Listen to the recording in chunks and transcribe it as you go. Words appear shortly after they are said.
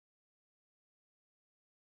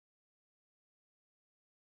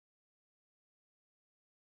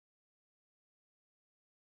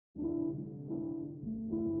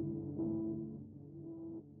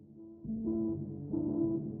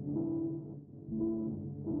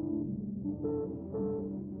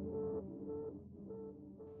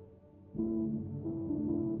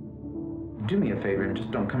Do me a favor and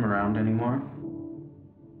just don't come around anymore.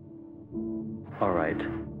 All right.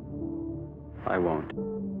 I won't.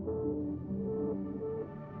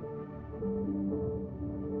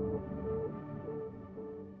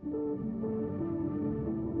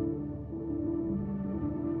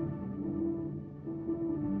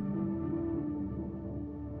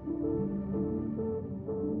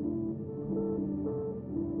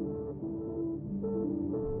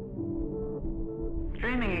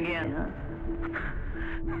 Dreaming again, huh?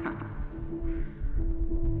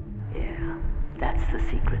 Yeah, that's the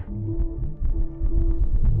secret.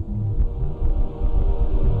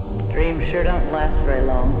 Dreams sure don't last very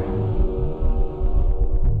long.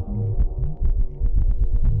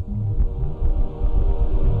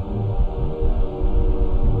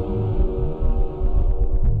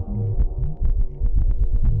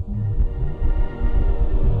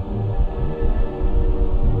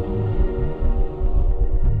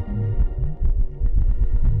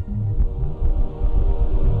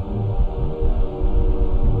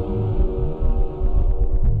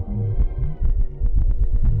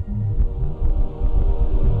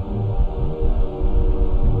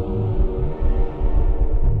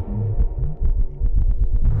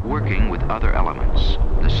 Working with other elements,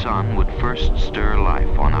 the sun would first stir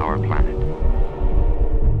life on our planet.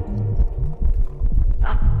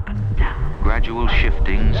 Gradual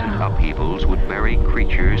shiftings and upheavals would bury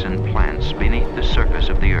creatures and plants beneath the surface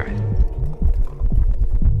of the Earth.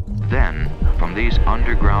 Then, from these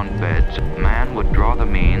underground beds, man would draw the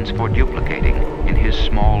means for duplicating, in his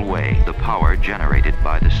small way, the power generated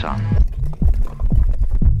by the sun.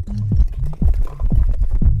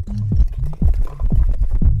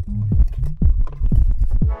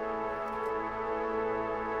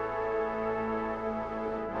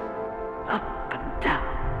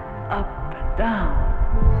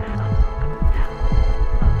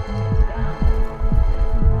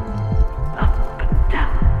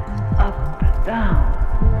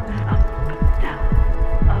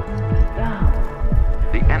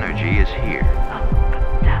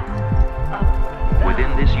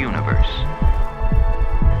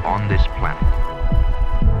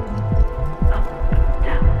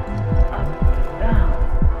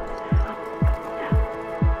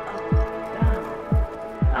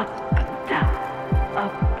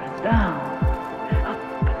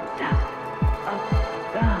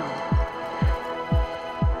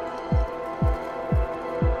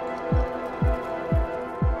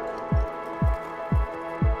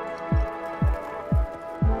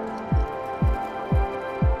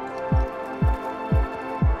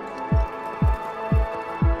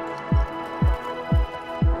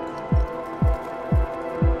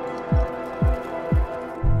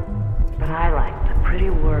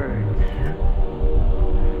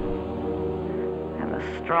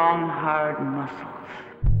 Strong, hard muscles,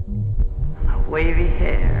 and the wavy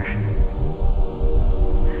hair,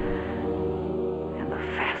 and the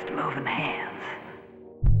fast-moving hands.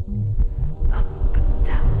 Up and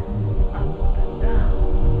down, up and down,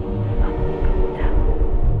 up and down,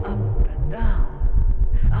 up and down,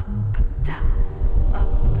 up and down, up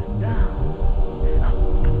and down,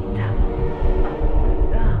 up and down, up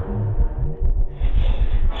and down.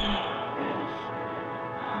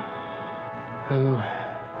 Who?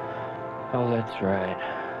 Oh, that's right.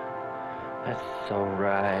 That's so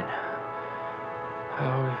right.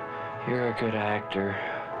 Oh, you're a good actor.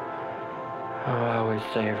 Oh, I always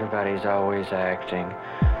say everybody's always acting.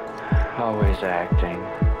 Always acting.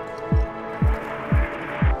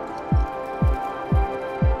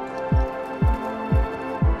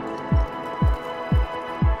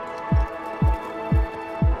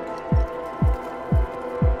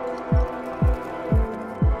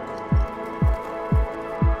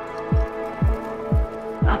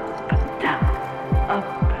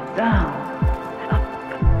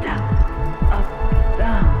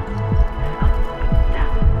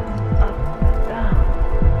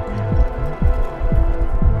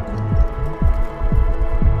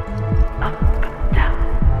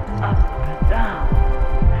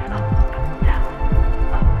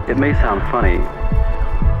 It may sound funny.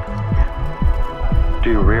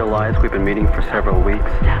 Do you realize we've been meeting for several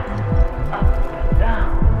weeks?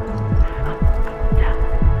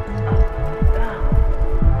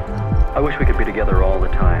 I wish we could be together all the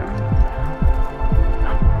time.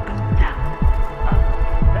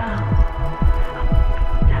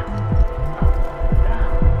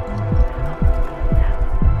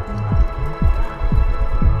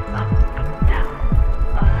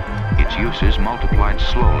 Its uses multiplied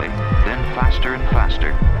slowly, then faster and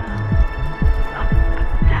faster,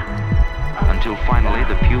 until finally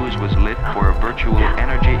the fuse was lit for a virtual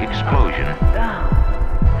energy explosion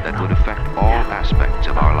that would affect all aspects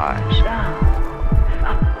of our lives. Down,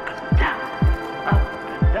 up and down, up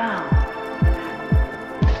and down.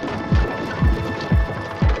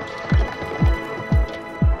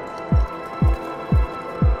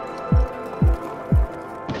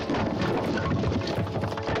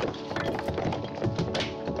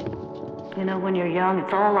 You know, when you're young,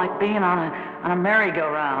 it's all like being on a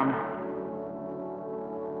merry-go-round.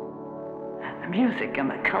 The music and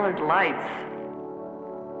the colored lights.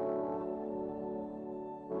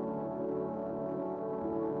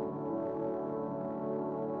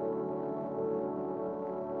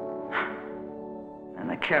 And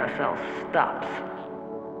the carousel stops.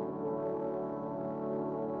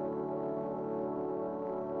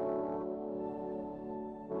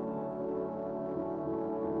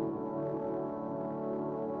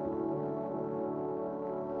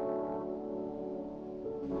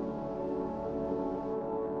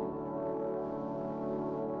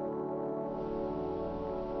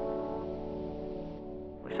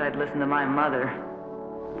 Wish I'd listened to my mother.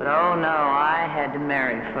 But oh no, I had to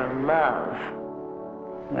marry for love.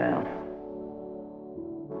 Well.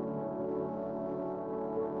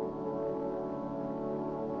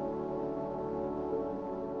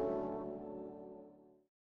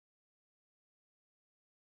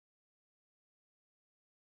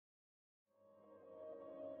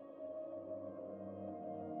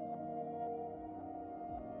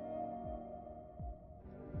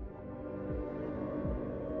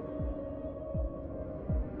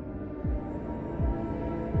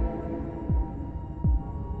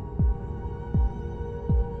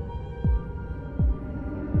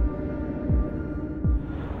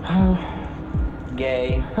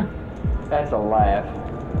 Gay. That's a laugh.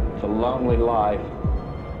 It's a lonely life.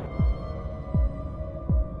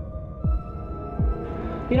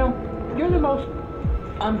 You know, you're the most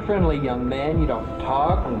unfriendly young man. You don't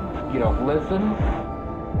talk and you don't listen.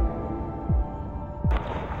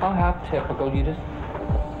 Oh, how typical. You just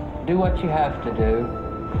do what you have to do.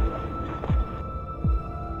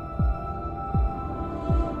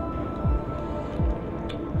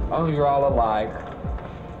 Oh, you're all alike.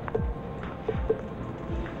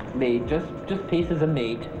 Meat, just pieces of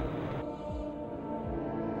meat.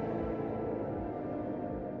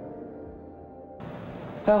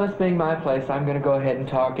 Well, this being my place, I'm gonna go ahead and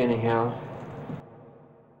talk anyhow.